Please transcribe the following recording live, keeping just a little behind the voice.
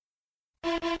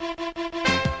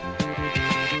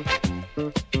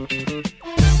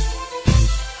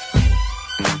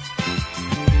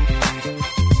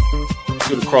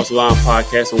Across the Line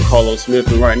podcast. I'm Carlos Smith,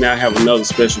 and right now I have another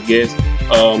special guest.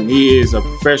 He is a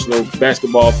professional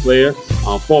basketball player,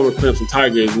 former Clemson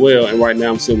Tiger as well, and right now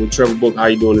I'm sitting with Trevor Book. How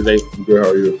you doing today? I'm good.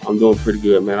 How are you? I'm doing pretty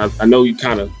good, man. I know you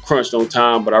kind of crunched on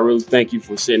time, but I really thank you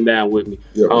for sitting down with me.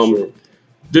 Yeah, sure.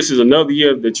 This is another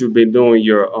year that you've been doing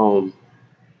your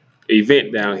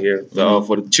event down here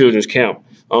for the children's camp.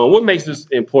 What makes this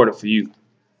important for you?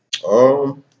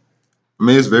 I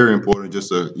mean, it's very important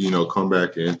just to, come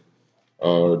back and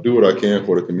do what I can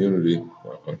for the community.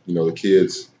 The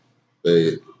kids,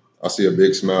 I see a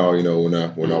big smile,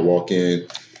 when I walk in.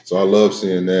 So I love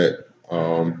seeing that.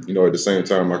 At the same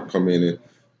time, I can come in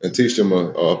and teach them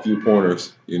a few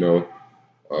pointers.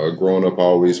 Growing up, I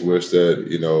always wished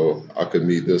that, I could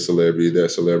meet this celebrity, that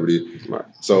celebrity. Right.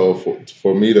 So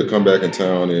for me to come back in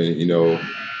town and,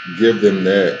 give them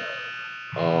that,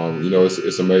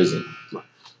 it's amazing.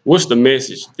 What's the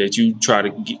message that you try to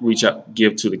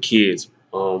give to the kids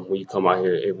when you come out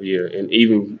here every year, and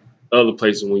even other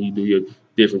places when you do your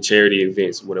different charity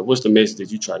events, whatever? What's the message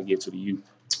that you try to give to the youth?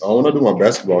 When I do my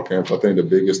basketball camps, I think the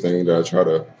biggest thing that I try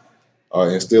to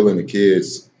instill in the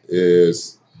kids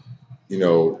is,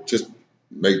 just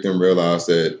make them realize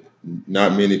that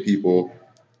not many people,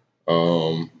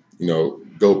 go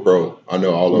pro. I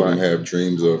know all of them have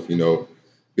dreams of,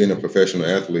 being a professional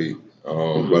athlete,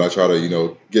 but I try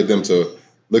to, get them to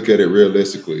look at it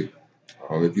realistically.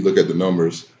 If you look at the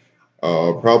numbers,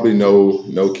 probably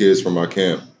no kids from my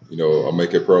camp, I'll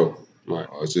make it pro. Right.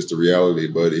 It's just the reality.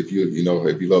 But if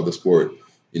if you love the sport,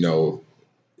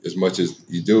 as much as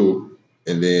you do,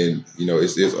 and then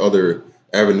it's other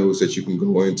avenues that you can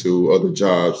go into, other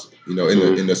jobs, in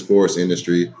the sports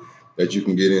industry that you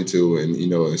can get into,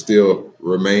 and still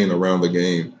remain around the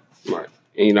game. Right.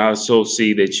 And I also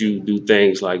see that you do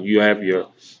things like you have your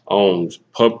own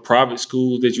private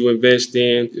schools that you invest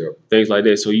in, things like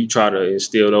that. So you try to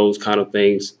instill those kind of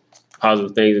things,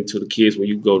 positive things into the kids when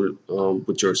you go to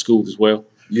with your schools as well.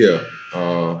 Yeah,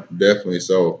 definitely.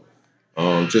 So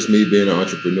just me being an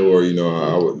entrepreneur,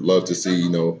 I would love to see,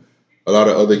 a lot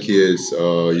of other kids,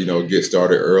 get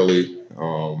started early.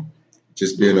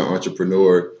 Just being an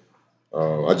entrepreneur,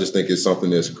 I just think it's something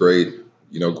that's great.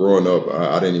 Growing up,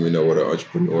 I didn't even know what an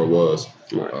entrepreneur was.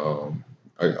 Right.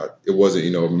 It wasn't,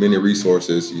 many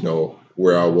resources,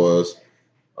 where I was.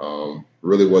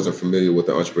 Really wasn't familiar with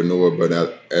the entrepreneur, but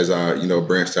as I,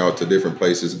 branched out to different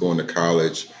places, going to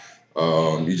college,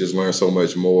 you just learn so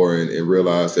much more and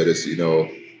realize that it's, a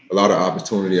lot of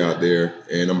opportunity out there.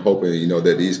 And I'm hoping,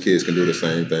 that these kids can do the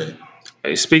same thing.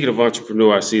 Hey, speaking of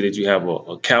entrepreneur, I see that you have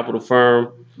a capital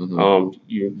firm. Mm-hmm.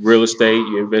 You real estate.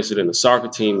 You invested in a soccer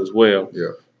team as well.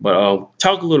 Yeah. But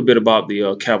talk a little bit about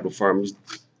the capital firm,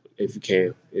 if you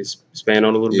can. Expand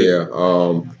on it a little bit. Yeah.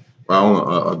 I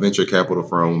own a venture capital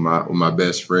firm with my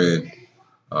best friend,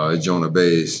 Jonah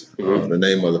Bays. The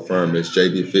name of the firm is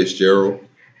JB Fitzgerald.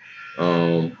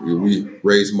 We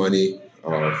raise money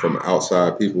from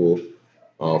outside people,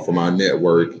 from our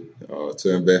network,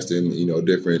 to invest in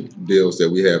different deals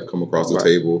that we have come across the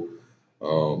table.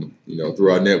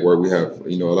 Through our network, we have a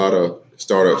lot of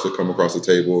startups that come across the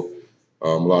table, a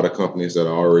lot of companies that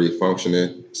are already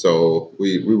functioning. So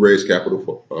we raise capital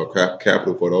for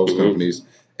those companies,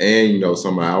 and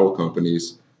some of our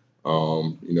companies,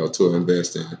 to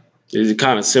invest in. Is it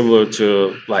kind of similar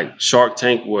to like Shark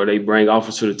Tank, where they bring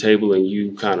offers to the table and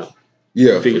you kind of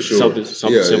for sure. something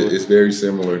similar? It's very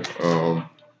similar.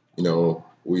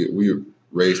 We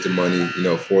raise the money,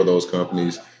 for those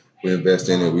companies. We invest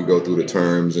in it. We go through the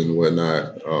terms and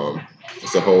whatnot.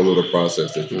 It's a whole little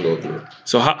process that you go through.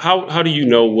 So how do you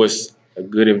know what's a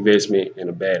good investment and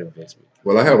a bad investment?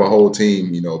 Well, I have a whole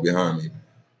team, behind me,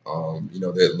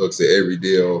 that looks at every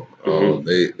deal.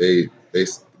 They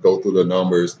go through the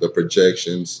numbers, the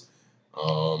projections.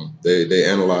 They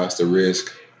analyze the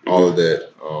risk, all of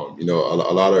that. A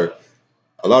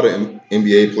lot of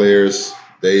NBA players,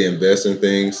 they invest in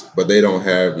things, but they don't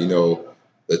have,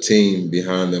 the team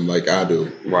behind them like I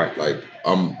do. Right. Like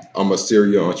I'm a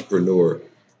serial entrepreneur.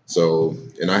 So,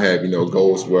 and I have,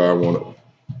 goals where I want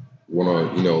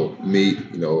to, meet,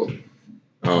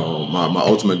 my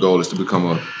ultimate goal is to become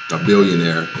a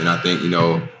billionaire. And I think,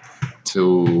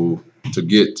 to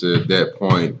get to that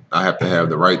point, I have to have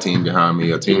the right team behind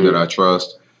me, a team that I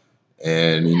trust,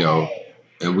 and,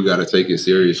 and we got to take it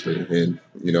seriously. And,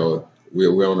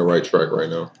 we're on the right track right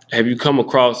now. Have you come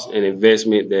across an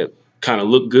investment that kind of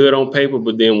looked good on paper,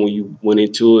 but then when you went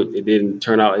into it, it didn't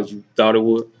turn out as you thought it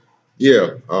would?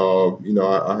 Yeah.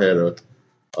 I had a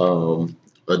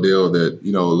deal that,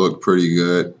 looked pretty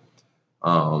good.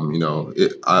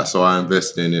 So I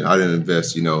invested in it. I didn't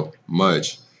invest,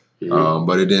 much,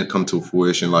 But it didn't come to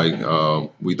fruition like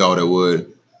we thought it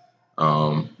would.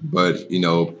 But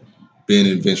being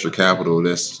in venture capital,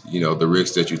 that's the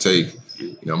risks that you take.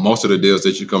 Most of the deals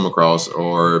that you come across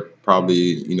are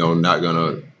probably not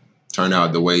gonna turn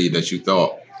out the way that you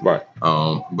thought. Right.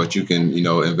 But you can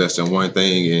invest in one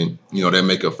thing and that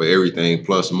make up for everything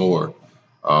plus more.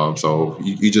 So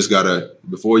you just gotta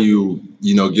before you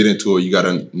get into it, you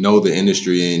gotta know the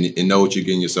industry and know what you're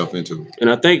getting yourself into. And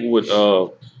I think with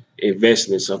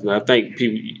investing in something, I think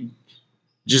people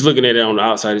just looking at it on the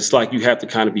outside, it's like you have to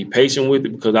kind of be patient with it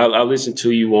because I listened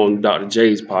to you on Dr.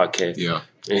 J's podcast. Yeah.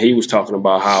 And he was talking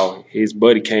about how his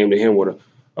buddy came to him with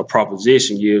a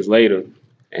proposition years later.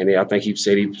 And I think he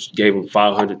said he gave him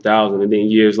 500,000, and then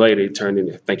years later it turned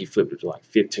into, I think he flipped it to like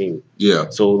 15. Yeah.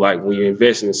 So like when you're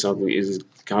investing in something, it's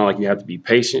kind of like you have to be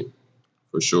patient.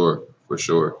 For sure.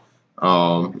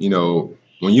 When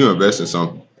you invest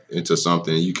into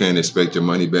something, you can't expect your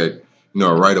money back,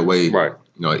 right away. Right.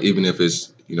 Even if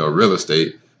it's real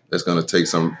estate, that's gonna take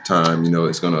some time.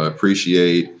 It's gonna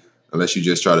appreciate unless you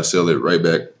just try to sell it right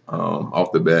back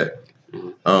off the bat.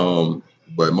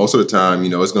 But most of the time,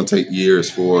 it's gonna take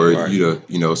years for Right. you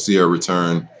to see a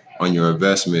return on your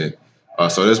investment.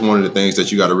 So that's one of the things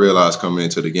that you got to realize coming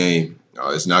into the game.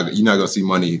 You're not gonna see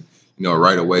money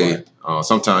right away. Right.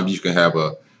 Sometimes you can have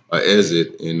a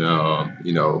exit, and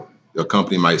your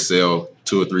company might sell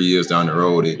 2 or 3 years down the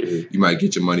road, and you might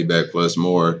get your money back plus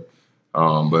more.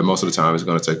 But most of the time, it's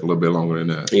going to take a little bit longer than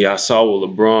that. Yeah, I saw with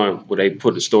LeBron where they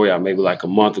put the story out maybe like a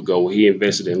month ago where he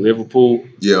invested in Liverpool.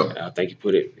 Yeah. I think he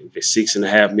put it at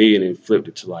 $6.5 million and flipped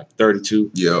it to like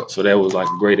 32. Yeah. So that was like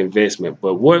a great investment.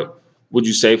 But what would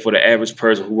you say for the average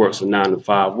person who works a 9 to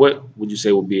 5? What would you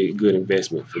say would be a good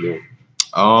investment for them?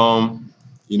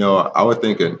 I would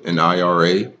think an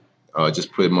IRA.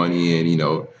 Just put money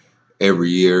in, every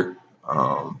year.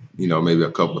 Maybe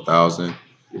a couple thousand.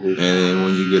 And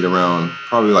when you get around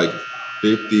probably like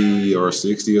 50 or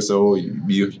 60 or so,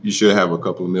 you should have a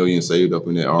couple of million saved up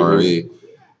in that IRA,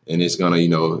 and it's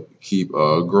gonna keep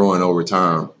growing over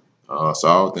time. So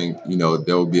I would think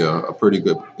that would be a pretty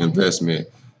good investment.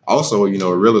 Also,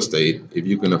 real estate, if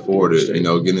you can afford it,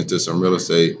 get into some real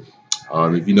estate.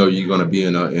 If you're gonna be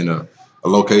in a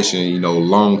location,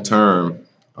 long term,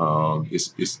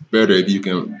 it's better if you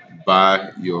can buy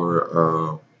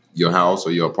your house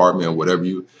or your apartment or whatever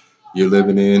you're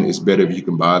living in. It's better if you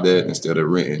can buy that instead of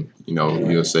renting.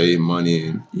 You'll save money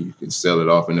and you can sell it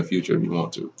off in the future if you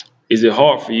want to. Is it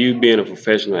hard for you being a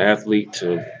professional athlete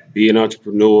to be an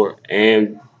entrepreneur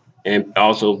and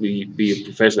also be a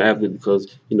professional athlete because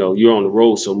you're on the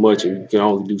road so much and you can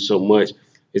only do so much?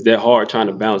 Is that hard trying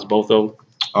to balance both of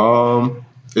them?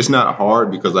 It's not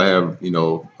hard because I have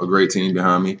a great team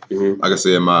behind me. Like I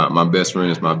said, my best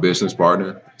friend is my business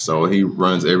partner, so he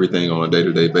runs everything on a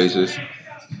day-to-day basis.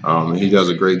 He does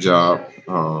a great job.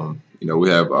 We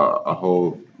have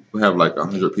we have like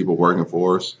 100 people working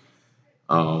for us.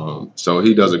 So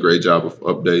he does a great job of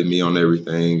updating me on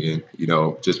everything and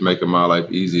just making my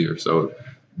life easier. So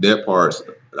that part,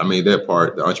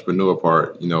 the entrepreneur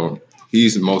part,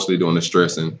 he's mostly doing the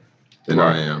stressing than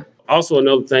I am. Also,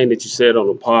 another thing that you said on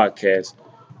the podcast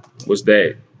was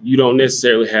that you don't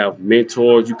necessarily have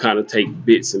mentors. You kind of take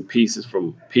bits and pieces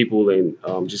from people and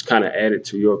just kind of add it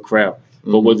to your craft.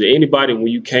 But was there anybody when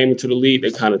you came into the league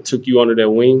that kind of took you under their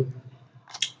wing?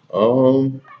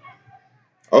 I'll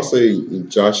say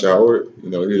Josh Howard.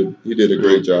 He did a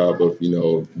great job of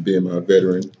being my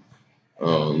veteran.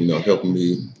 Helping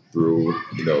me through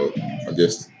I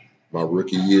guess my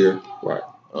rookie year. Right.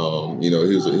 He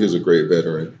was a great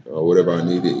veteran. Whatever I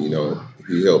needed,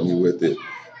 he helped me with it.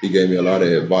 He gave me a lot of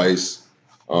advice.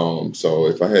 So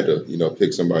if I had to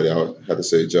pick somebody, I would have to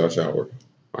say Josh Howard.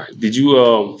 Right. Did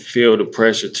you feel the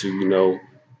pressure to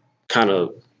kind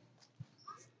of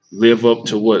live up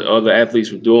to what other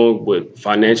athletes were doing, but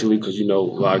financially, because a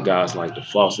lot of guys like the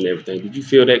floss and everything. Did you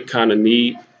feel that kind of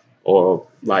need or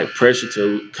like pressure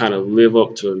to kind of live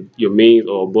up to your means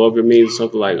or above your means, or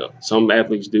something like some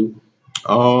athletes do?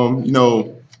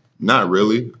 Not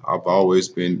really. I've always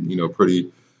been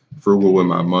pretty frugal with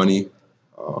my money.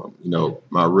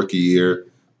 My rookie year,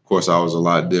 of course, I was a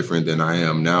lot different than I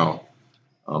am now.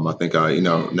 I think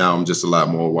now I'm just a lot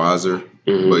more wiser.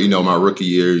 But my rookie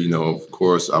year, of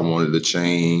course, I wanted the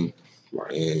chain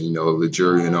and the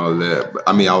jury and all that. But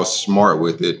I was smart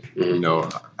with it.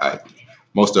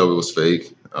 Most of it was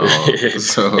fake.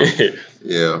 So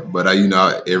yeah, but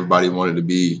everybody wanted to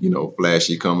be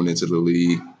flashy coming into the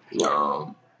league.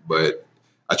 But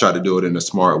I tried to do it in a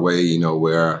smart way.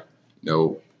 Where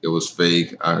it was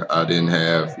fake. I didn't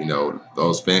have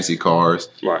those fancy cars.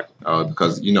 Right.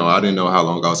 Because I didn't know how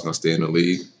long I was going to stay in the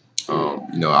league.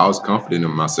 I was confident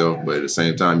in myself, but at the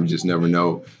same time, you just never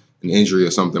know, an injury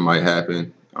or something might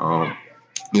happen. But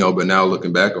now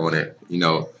looking back on it,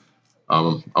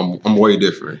 I'm way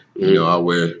different. I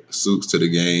wear suits to the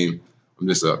game. I'm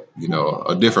just a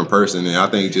different person, and I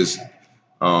think just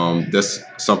that's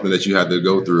something that you have to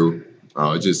go through.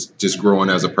 Just growing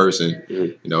as a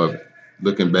person.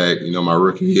 Looking back, my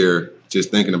rookie year, just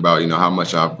thinking about how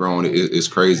much I've grown, it's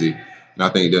crazy, and I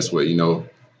think that's what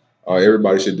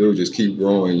everybody should do. Just keep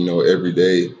growing, every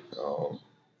day.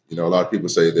 A lot of people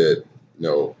say that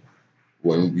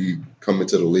when we come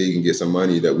into the league and get some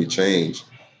money that we change.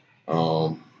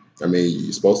 You're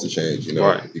supposed to change.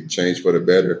 Right. You change for the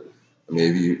better.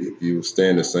 If you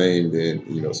stand the same,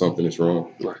 then something is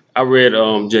wrong. Right. I read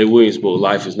Jay Williams' book,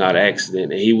 Life is Not an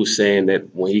Accident, and he was saying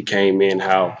that when he came in,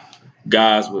 how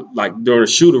guys would, like during a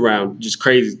shoot around, just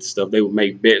crazy stuff, they would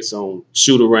make bets on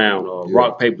shoot around or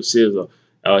rock, paper, scissors.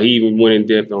 He even went in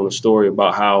depth on a story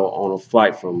about how on a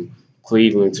flight from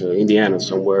Cleveland to Indiana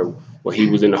somewhere where he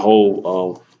was in the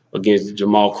hole against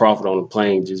Jamal Crawford on the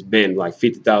plane, just betting like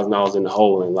 $50,000 in the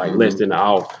hole in like less than an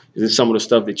hour. Is this some of the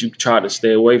stuff that you try to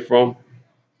stay away from?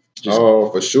 Oh,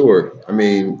 for sure.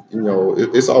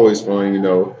 It's always fun.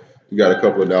 You got a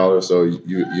couple of dollars, so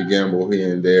you gamble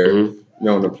here and there.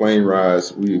 On the plane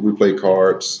rides, we play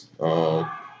cards,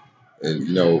 and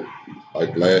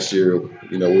like last year,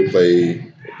 we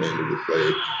played. What game did we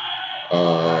play?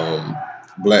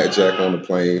 Blackjack on the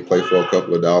plane. Play for a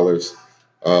couple of dollars.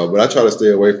 But I try to stay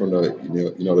away from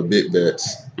the big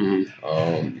bets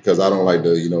because I don't like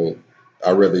to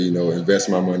I rather invest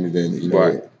my money than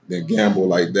than gamble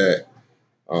like that.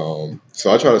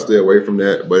 So I try to stay away from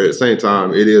that, but at the same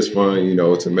time, it is fun,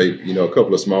 to make a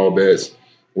couple of small bets,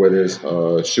 whether it's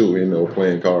shooting or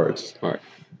playing cards. All right.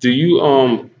 Do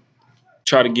you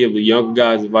try to give the younger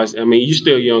guys advice? I mean, you're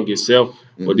still young yourself,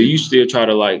 but do you still try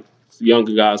to like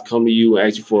younger guys come to you and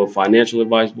ask you for financial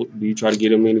advice? Do you try to get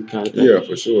them any kind of thing? Yeah,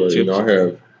 for sure. Tips? I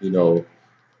have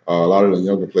a lot of the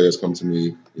younger players come to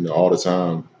me, all the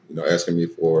time, asking me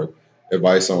for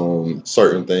advice on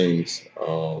certain things.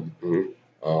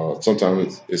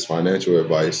 Sometimes it's financial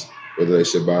advice, whether they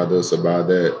should buy this or buy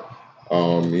that.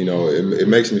 It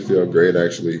makes me feel great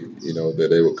actually, that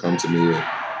they would come to me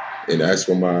and ask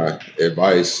for my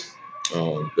advice.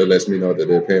 That lets me know that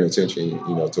they're paying attention,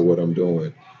 to what I'm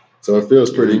doing. So it feels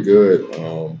pretty good,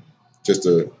 just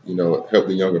to, help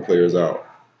the younger players out.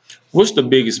 What's the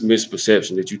biggest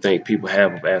misperception that you think people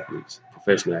have of athletes,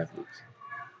 professional athletes?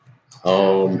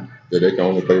 That they can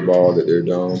only play ball, that they're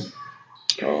dumb.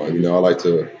 I like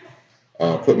to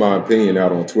put my opinion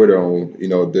out on Twitter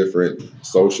on different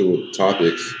social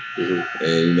topics,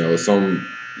 and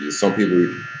some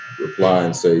people reply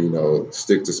and say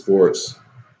stick to sports.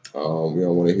 We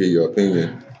don't want to hear your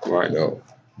opinion, Right.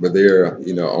 But they're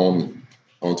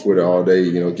on Twitter all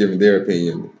day, giving their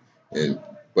opinion,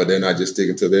 but they're not just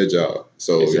sticking to their job.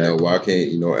 So Exactly. why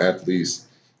can't athletes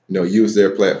use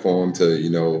their platform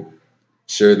to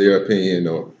share their opinion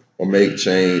or make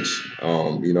change?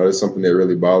 It's something that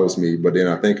really bothers me. But then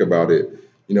I think about it,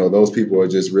 those people are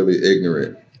just really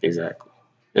ignorant. Exactly.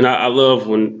 And I love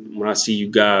when I see you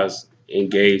guys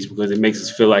engage because it makes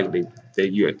us feel like that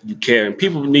you care. And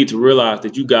people need to realize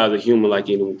that you guys are human like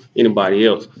anybody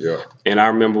else. Yeah. And I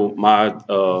remember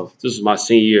this was my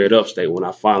senior year at Upstate when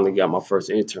I finally got my first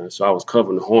intern. So I was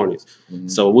covering the Hornets.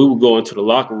 So we would go into the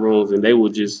locker rooms and they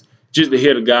would just to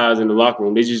hear the guys in the locker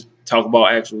room, they just talk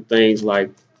about actual things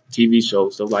like TV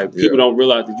shows. So like people don't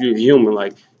realize that you're human,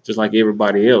 like just like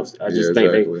everybody else. I just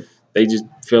think exactly. they just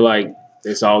feel like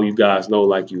that's all you guys know,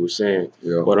 like you were saying.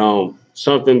 Yeah. But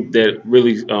something that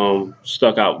really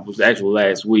stuck out was actually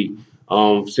last week.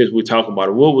 Since we're talking about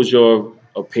it, what was your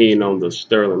opinion on the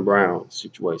Sterling Brown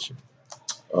situation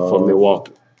for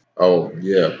Milwaukee? Oh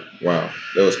yeah, wow,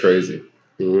 that was crazy.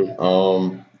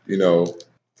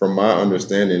 From my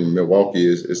understanding, Milwaukee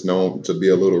is known to be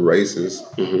a little racist.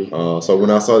 So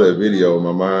when I saw that video,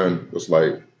 my mind was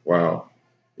like, wow,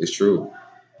 it's true.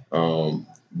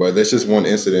 But that's just one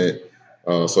incident.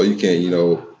 So you can't,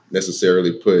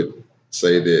 necessarily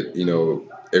say that,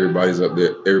 everybody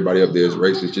up there is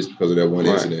racist just because of that one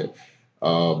incident.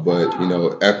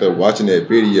 But after watching that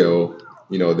video,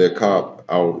 that cop,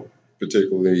 I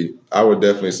would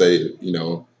definitely say,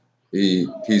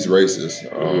 he's racist.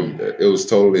 It was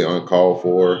totally uncalled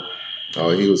for.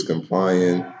 He was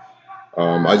complying.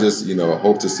 I just,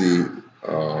 hope to see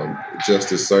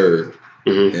justice served.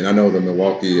 And I know the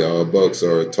Milwaukee Bucks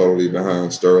are totally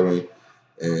behind Sterling,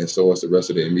 and so is the rest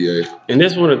of the NBA. And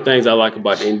that's one of the things I like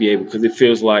about the NBA because it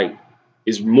feels like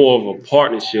it's more of a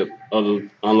partnership,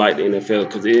 unlike the NFL,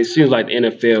 because it seems like the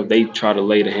NFL they try to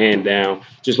lay the hand down,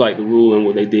 just like the ruling.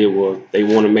 What they did was they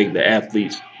want to make the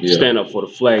athletes Yeah, stand up for the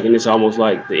flag, and it's almost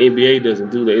like the NBA doesn't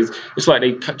do that. It's like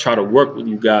they try to work with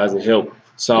you guys and help yeah,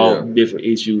 solve different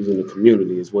issues in the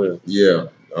community as well. yeah.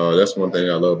 That's one thing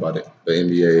I love about the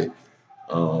NBA.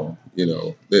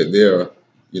 They're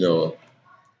you know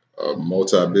a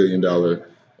multi-billion-dollar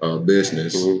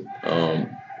business. Hmm.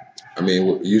 I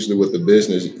mean, usually with the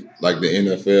business like the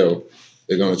NFL,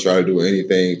 they're going to try to do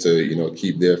anything to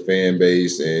keep their fan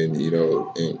base and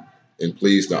and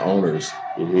please the owners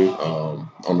Hmm.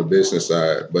 on the business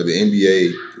side. But the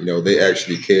NBA, they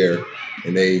actually care,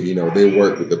 and they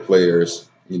work with the players,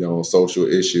 on social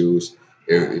issues.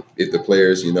 If the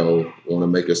players, want to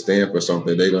make a stand for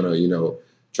something, they're gonna,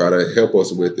 try to help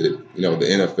us with it. The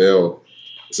NFL,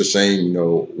 it's a shame,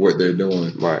 what they're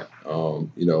doing. Right.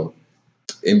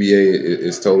 NBA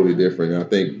is totally different. And I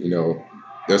think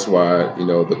that's why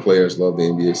the players love the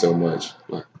NBA so much.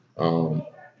 Right. Um,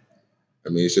 I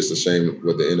mean, it's just a shame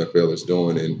what the NFL is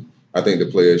doing, and I think the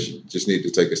players just need to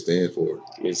take a stand for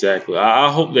it. Exactly.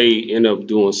 I hope they end up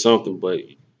doing something, but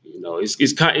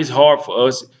it's hard for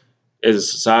us as a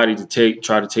society to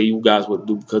try to tell you guys what to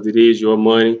do because it is your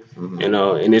money, Hmm.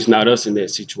 and it's not us in that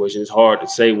situation. It's hard to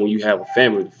say when you have a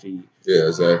family to feed, Yeah,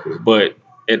 exactly, but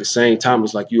at the same time,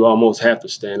 it's like you almost have to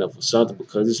stand up for something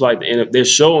because it's like they're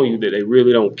showing you that they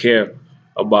really don't care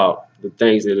about the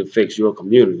things that affects your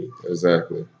community.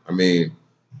 exactly. I mean,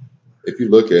 if you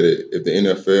look at it, if the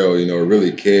NFL,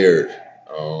 really cared,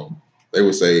 they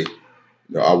would say,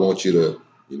 I want you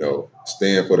to,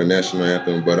 stand for the national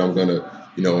anthem, but I'm gonna,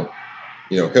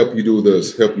 help you do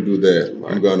this, help you do that.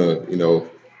 I'm Right. gonna,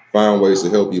 find ways to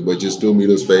help you, but just do me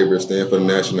this favor, stand for the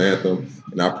national anthem,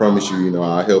 and I promise you,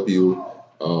 I'll help you,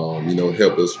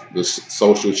 help us with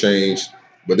social change.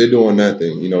 But they're doing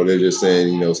nothing. They're just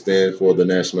saying, stand for the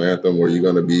national anthem, or you're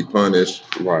gonna be punished.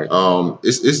 Right.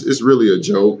 It's really a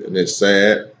joke, and it's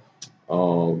sad.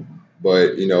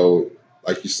 But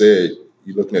like you said,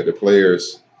 you're looking at the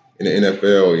players in the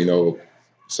NFL.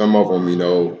 Some of them,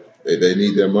 they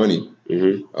need their money.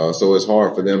 Hmm. So it's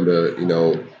hard for them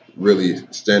to, really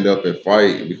stand up and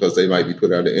fight because they might be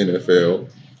put out of the NFL.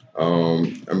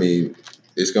 I mean,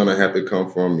 it's going to have to come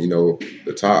from,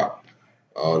 the top.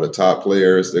 The top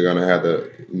players, they're going to have to,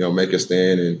 make a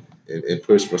stand and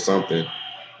push for something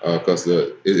because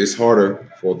it's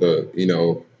harder for the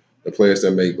players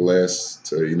that make less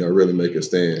to, really make a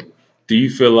stand. Do you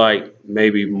feel like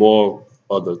maybe more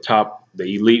of the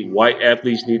elite white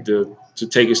athletes need to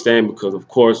take a stand because, of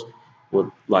course, with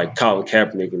like Colin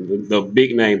Kaepernick and the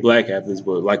big name black athletes,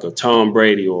 but like a Tom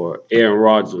Brady or Aaron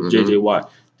Rodgers or Hmm. J.J. Watt,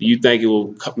 do you think it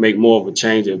will make more of a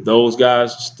change if those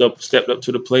guys stepped up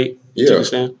to the plate and took Yeah, a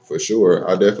stand? for sure.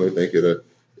 I definitely think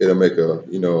it'll make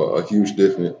a huge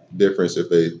difference if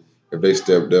they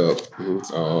stepped up. Hmm.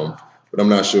 But I'm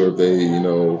not sure if they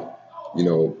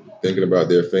thinking about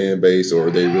their fan base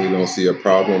or they really don't see a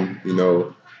problem.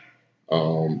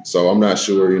 So I'm not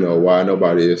sure why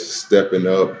nobody is stepping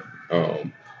up.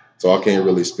 Um, so I can't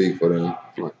really speak for them.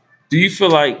 Do you feel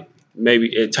like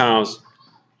maybe at times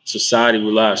society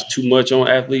relies too much on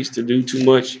athletes to do too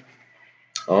much?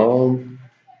 Um,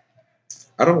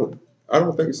 I don't I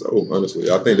don't think so. Honestly,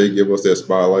 I think they give us that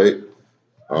spotlight.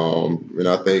 And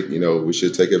I think we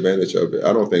should take advantage of it.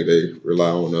 I don't think they rely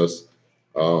on us,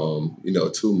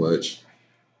 too much.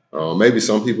 Maybe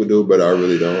some people do, but I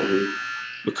really don't. Mhm.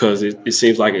 Because it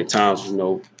seems like at times,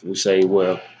 we say,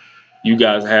 well, you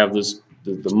guys have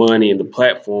the money and the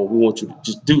platform. We want you to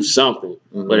just do something.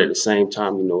 But at Hmm. the same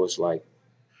time, it's like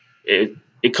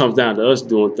it comes down to us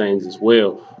doing things as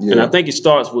well. And I Yeah, think it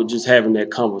starts with just having that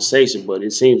conversation. But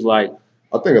it seems like,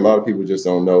 I think a lot of people just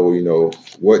don't know,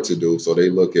 what to do. So they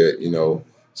look at,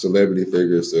 celebrity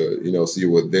figures to, see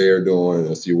what they're doing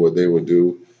and see what they would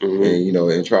do, mhm,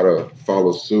 and and try to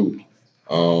follow suit.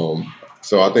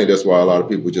 So I think that's why a lot of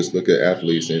people just look at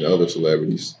athletes and other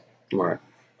celebrities. right.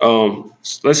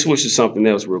 Let's switch to something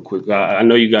else real quick. I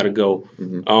know you got to go.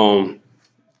 Hmm. Um,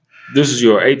 this is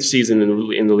your eighth season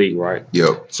in the league, right?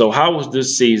 Yep. So how was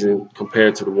this season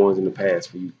compared to the ones in the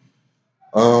past for you?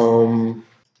 Um,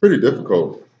 Pretty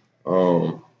difficult.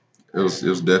 Um, it was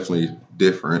definitely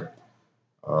different.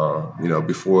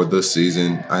 Before this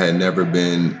season, I had never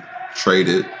been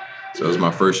traded, so it was Mhm.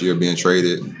 my first year being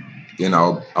traded. Then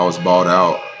I was bought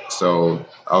out, so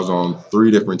I was on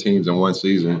three different teams in one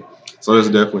season. So it's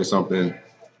definitely something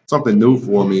new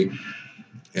for me.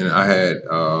 And I had,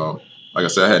 like I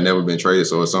said, I had never been traded,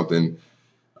 so it's something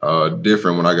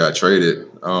different when I got traded.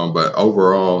 But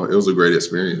overall, it was a great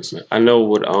experience. I know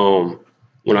what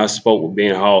when I spoke with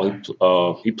Ben Hall,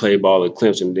 he played ball at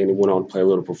Clemson, and then he went on to play a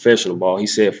little professional ball. He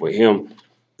said for him,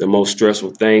 the most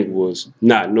stressful thing was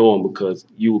not knowing, because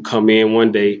you would come in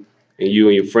one day and you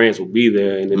and your friends will be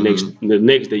there, and the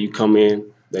next day you come in,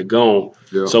 they're gone.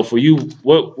 Yeah. So for you,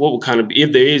 what would kind of be,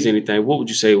 if there is anything, what would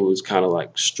you say was kind of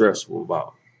like stressful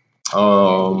about?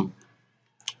 Well,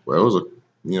 it was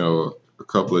a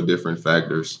couple of different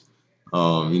factors.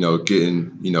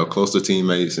 Getting close to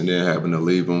teammates and then having to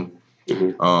leave them.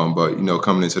 Mm-hmm. But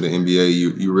coming into the NBA,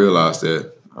 you realize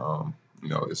that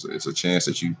it's a chance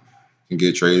that you can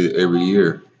get traded every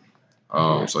year.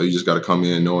 So you just got to come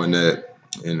in knowing that.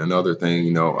 And another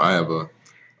thing, I have a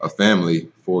family,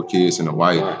 4 kids and a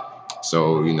wife. Right.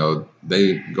 So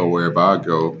they go wherever I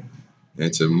go.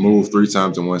 And to move 3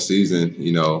 times in one season,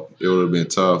 it would have been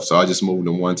tough. So I just moved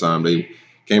them one time. They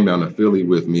came down to Philly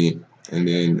with me, and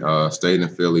then stayed in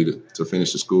Philly to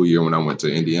finish the school year when I went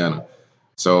to Indiana.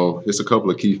 So it's a couple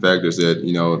of key factors that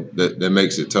that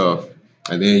makes it tough.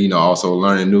 And then also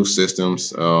learning new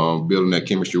systems, building that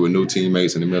chemistry with new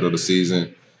teammates in the middle of the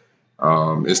season.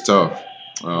 It's tough,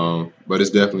 but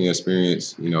it's definitely an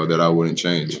experience that I wouldn't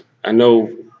change. I know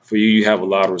for you, you have a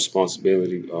lot of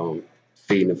responsibility,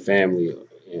 feeding the family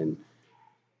and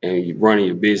you running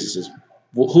your businesses.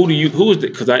 Who is the,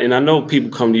 because I know people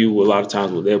come to you a lot of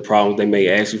times with their problems. They may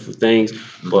ask you for things,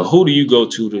 but who do you go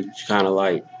to kind of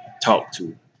like talk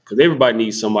to? Because everybody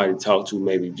needs somebody to talk to,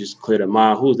 maybe just clear their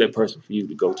mind. Who is that person for you,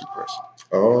 to go to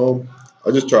person?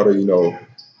 I just try to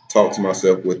talk to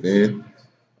myself within.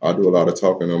 I do a lot of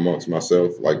talking amongst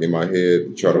myself, like in my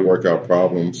head, try to work out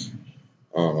problems.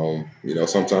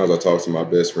 Sometimes I talk to my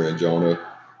best friend Jonah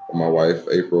or my wife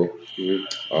April.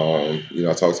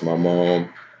 I talk to my mom,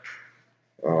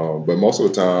 but most of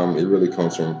the time it really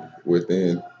comes from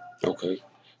within. Okay.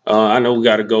 I know we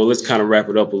got to go. Let's kind of wrap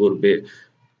it up a little bit.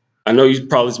 I know you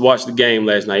probably watched the game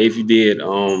last night. If you did,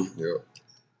 Yeah.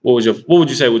 what would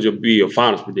you say would be your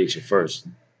finals prediction first?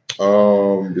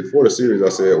 Before the series, I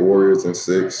said Warriors in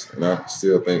 6, and I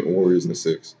still think Warriors in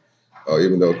 6.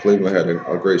 Even though Cleveland had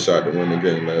a great shot to win the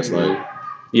game last night.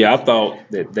 Yeah, I thought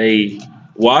that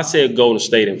I said Golden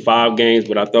State in 5 games,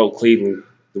 but I thought Cleveland,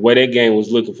 the way that game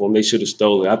was looking for them, they should have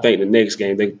stolen it. I think the next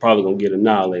game they probably gonna get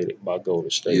annihilated by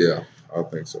Golden State. Yeah, I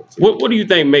think so too. What do you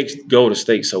think makes Golden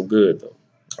State so good though?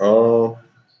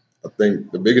 I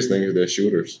think the biggest thing is their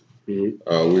shooters.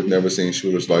 We've never seen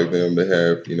shooters like them. They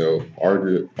have,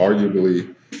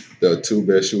 arguably the 2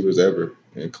 best shooters ever,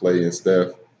 in Clay and Steph.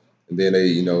 And then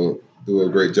they, do a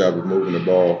great job of moving the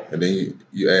ball. And then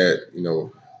you add,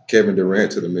 Kevin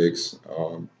Durant to the mix.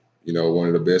 One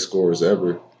of the best scorers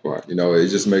ever. Right. It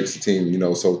just makes the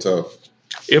team, so tough.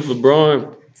 If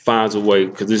LeBron finds a way,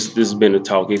 because this has been the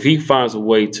talk, if he finds a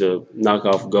way to knock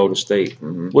off Golden State,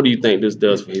 what do you think this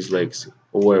does for his legacy,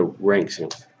 or where it ranks him?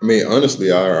 I mean,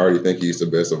 honestly, I already think he's the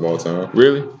best of all time.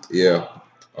 Really? Yeah.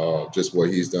 Just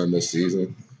what he's done this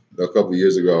season. A couple of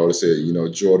years ago, I would have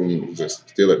said, Jordan was just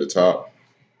still at the top.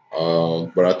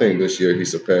 But I think this year he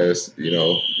surpassed,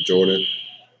 Jordan,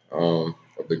 of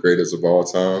the greatest of all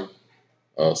time.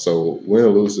 So win or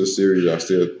lose this series, I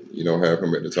still, have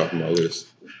him at the top of my list.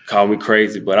 Call me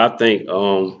crazy, but I think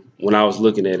when I was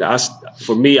looking at it, I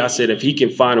said if he can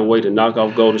find a way to knock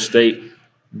off Golden State,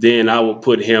 then I would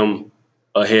put him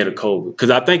ahead of Kobe, because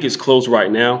I think it's close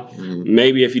right now.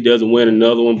 Maybe if he doesn't win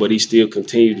another one, but he still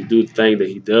continues to do the thing that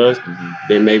he does,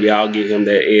 then maybe I'll give him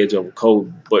that edge over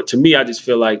Kobe. But to me, I just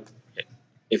feel like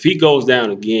if he goes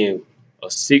down again,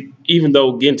 even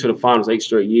though getting to the finals 8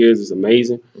 straight years is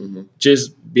amazing,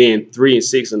 just being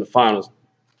 3-6 in the finals,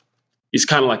 it's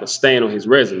kind of like a stain on his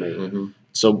resume.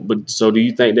 So do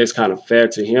you think that's kind of fair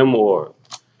to him, or?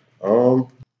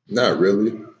 Not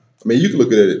really. I mean, you can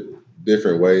look at it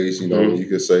different ways. You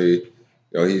could say,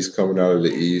 he's coming out of the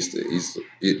East.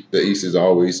 The East is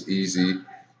always easy,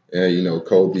 and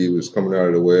Kobe was coming out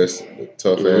of the West, the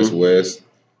tough ass West.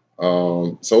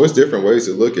 So it's different ways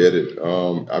to look at it.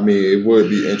 I mean, it would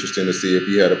be interesting to see if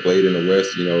he had played in the West,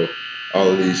 all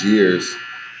of these years.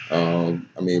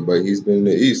 But he's been in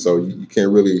the East, so you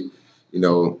can't really,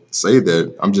 say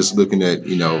that. I'm just looking at,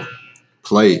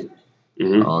 play.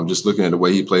 Just looking at the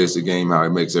way he plays the game, how it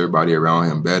makes everybody around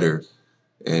him better.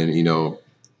 And,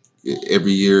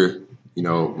 every year,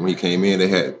 when he came in,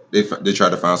 they tried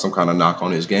to find some kind of knock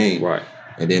on his game. Right.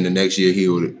 And then the next year he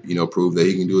would, prove that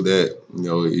he can do that.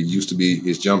 It used to be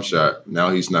his jump shot. Now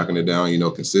he's knocking it down,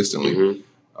 consistently.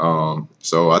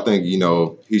 So I think,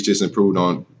 he's just improved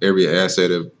on every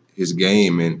asset of his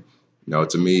game. And,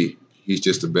 to me, he's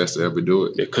just the best to ever do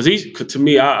it. Because to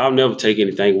me, I'll never take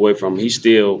anything away from him. He's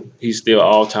still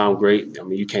all time great. I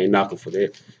mean, you can't knock him for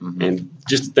that. Mm-hmm. And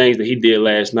just the things that he did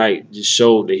last night just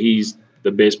showed that he's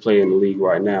the best player in the league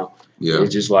right now. Yeah.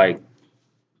 It's just like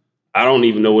I don't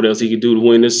even know what else he could do to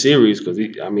win this series because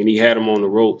he had him on the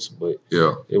ropes, but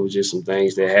Yeah. it was just some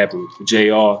things that happened with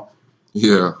JR.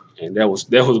 Yeah. And that was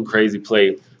a crazy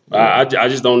play. Yeah. I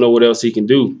just don't know what else he can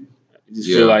do. I just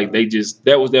feel like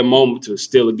that was their moment to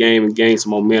steal a game and gain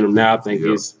some momentum. Now I think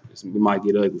we might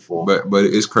get ugly for him. But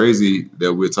it's crazy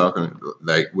that we're talking,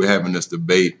 like we're having this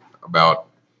debate about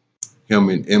him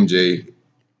and MJ.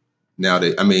 Now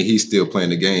he's still playing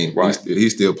the game. Right.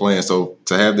 He's still playing. So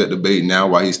to have that debate now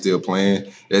while he's still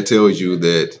playing, that tells you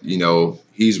that,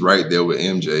 he's right there with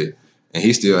MJ, and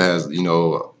he still has,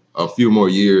 a few more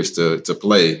years to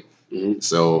play. Mm-hmm.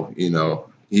 So,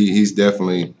 he's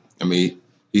definitely,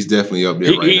 he's definitely up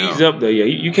there right now. He's up there, yeah.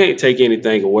 You can't take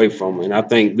anything away from him. And I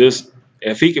think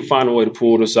if he can find a way to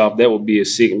pull this off, that would be a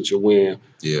signature win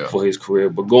for his career.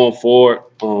 But going forward,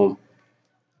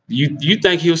 you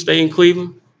think he'll stay in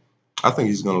Cleveland? I think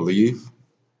he's going to leave.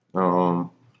 I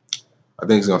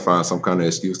think he's going to find some kind of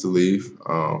excuse to leave.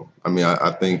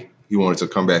 I think he wanted to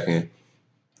come back and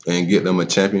get them a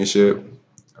championship.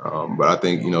 But I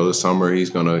think, this summer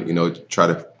he's going to, try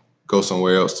to go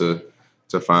somewhere else to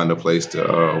find a place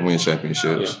to win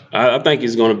championships. Yeah. I think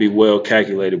it's going to be well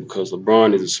calculated because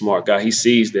LeBron is a smart guy. He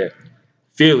sees that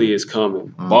Philly is coming.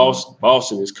 Mm-hmm.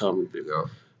 Boston is coming. Yeah.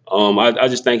 I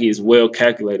just think he's well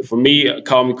calculated. For me,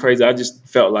 call me crazy. I just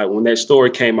felt like when that story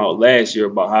came out last year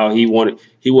about how he wouldn't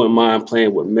mind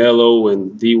playing with Melo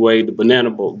and D-Wade, the Banana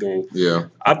Boat game. Yeah.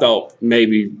 I thought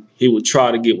maybe he would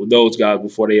try to get with those guys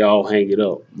before they all hang it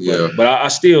up. Yeah. But I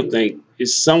still think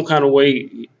it's some kind of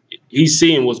way he's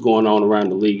seeing what's going on around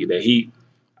the league that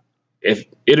if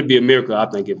it'll be a miracle, I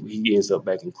think, if he ends up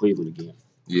back in Cleveland again.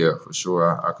 Yeah, for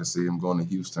sure. I could see him going to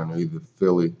Houston or either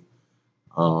Philly.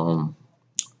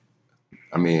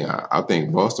 I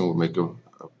think Boston would make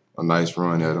a nice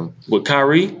run at him. With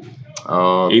Kyrie?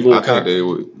 I think they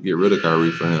would get rid of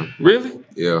Kyrie for him. Really?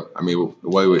 Yeah.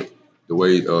 The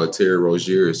way Terry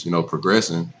Rozier is,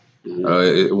 progressing,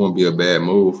 it wouldn't be a bad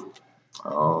move.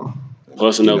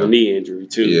 Plus another knee injury,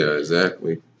 too. Yeah,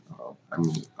 exactly.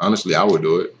 Honestly, I would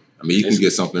do it. You can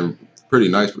get something pretty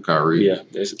nice for Kyrie. Yeah,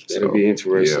 that'll be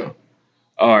interesting. Yeah.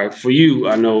 All right, for you,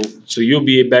 I know, so you'll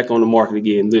be back on the market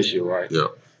again this year, right? Yeah.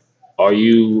 Are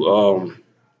you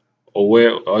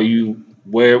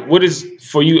what is,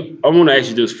 for you, I want to ask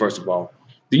you this first of all.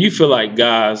 Do you feel like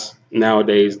guys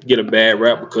nowadays get a bad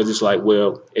rap because it's like,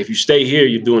 well, if you stay here,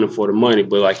 you're doing it for the money,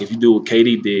 but like if you do what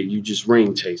KD did, you just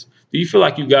ring chase. Do you feel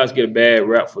like you guys get a bad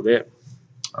rap for that?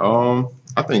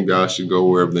 I think guys should go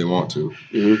wherever they want to.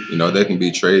 Mm-hmm. They can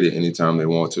be traded anytime they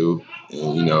want to,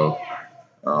 and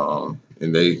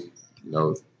and they,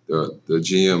 the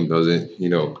GM doesn't,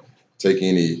 take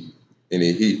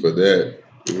any heat for that.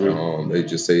 Mm-hmm. They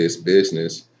just say it's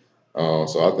business.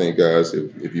 So I think guys,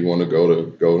 if you want to go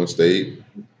to Golden State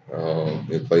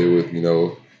and play with,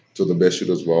 to the best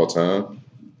shooters of all time,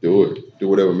 do it. Do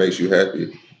whatever makes you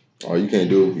happy. You can't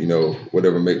do,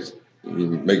 whatever make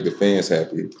the fans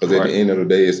happy, because at the end of the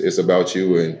day, it's about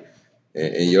you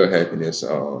and your happiness.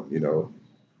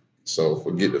 So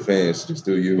forget the fans, just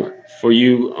do you. For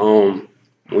you,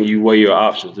 when you weigh your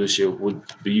options this year,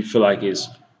 do you feel like it's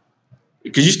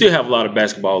because you still have a lot of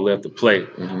basketball left to play,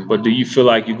 but do you feel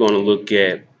like you're going to look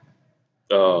at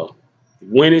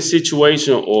winning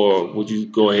situation, or would you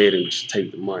go ahead and just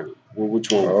take the money?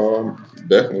 Which one?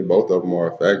 Definitely both of them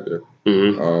are a factor.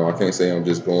 I can't say I'm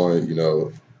just going,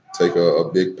 take a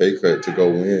big pay cut to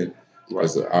go win,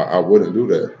 because I wouldn't do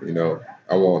that.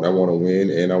 I want to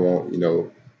win, and I want,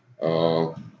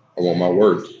 I want my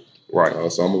worth. Right.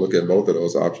 So I'm gonna look at both of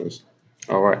those options.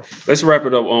 All right. Let's wrap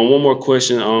it up. One more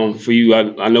question for you.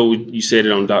 I know you said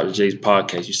it on Dr. J's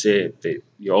podcast. You said that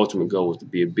your ultimate goal is to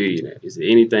be a billionaire. Is there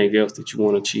anything else that you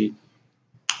want to achieve?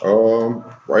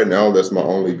 Right now, that's my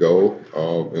only goal.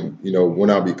 And when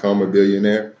I become a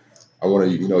billionaire, I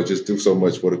want to, just do so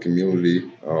much for the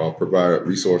community, provide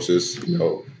resources,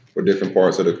 for different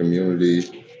parts of the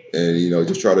community, and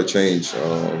just try to change,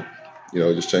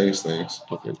 just change things.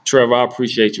 Okay, Trevor, I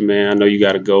appreciate you, man. I know you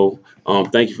got to go.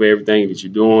 Thank you for everything that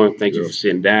you're doing. Thank you for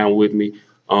sitting down with me.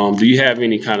 Do you have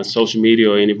any kind of social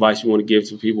media or any advice you want to give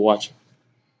to people watching?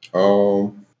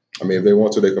 If they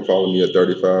want to, they can follow me at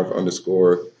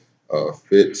 35_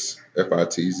 Fitz,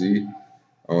 FITZ,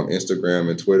 on Instagram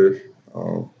and Twitter.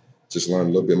 Just learn a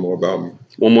little bit more about me.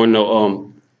 One more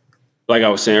note. like I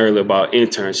was saying earlier about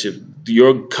internship, do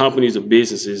your companies or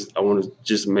businesses, I want to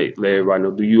just let everybody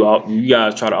know, do you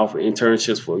guys try to offer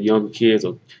internships for younger kids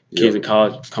or kids in Yep.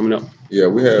 college coming up? Yeah,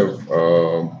 we have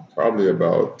probably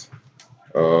about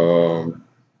um,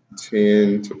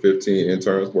 10 to 15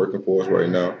 interns working for us right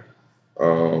now.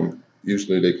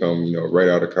 Usually they come, right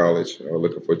out of college,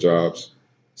 looking for jobs.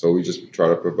 So we just try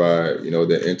to provide,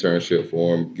 the internship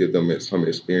for them, give them some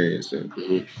experience, and,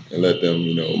 Mhm. and let them,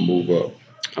 move up.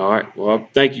 All right. Well,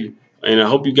 thank you. And I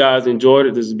hope you guys enjoyed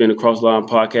it. This has been the Cross Line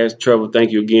Podcast. Trevor,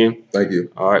 thank you again. Thank you.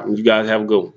 All right. You guys have a good one.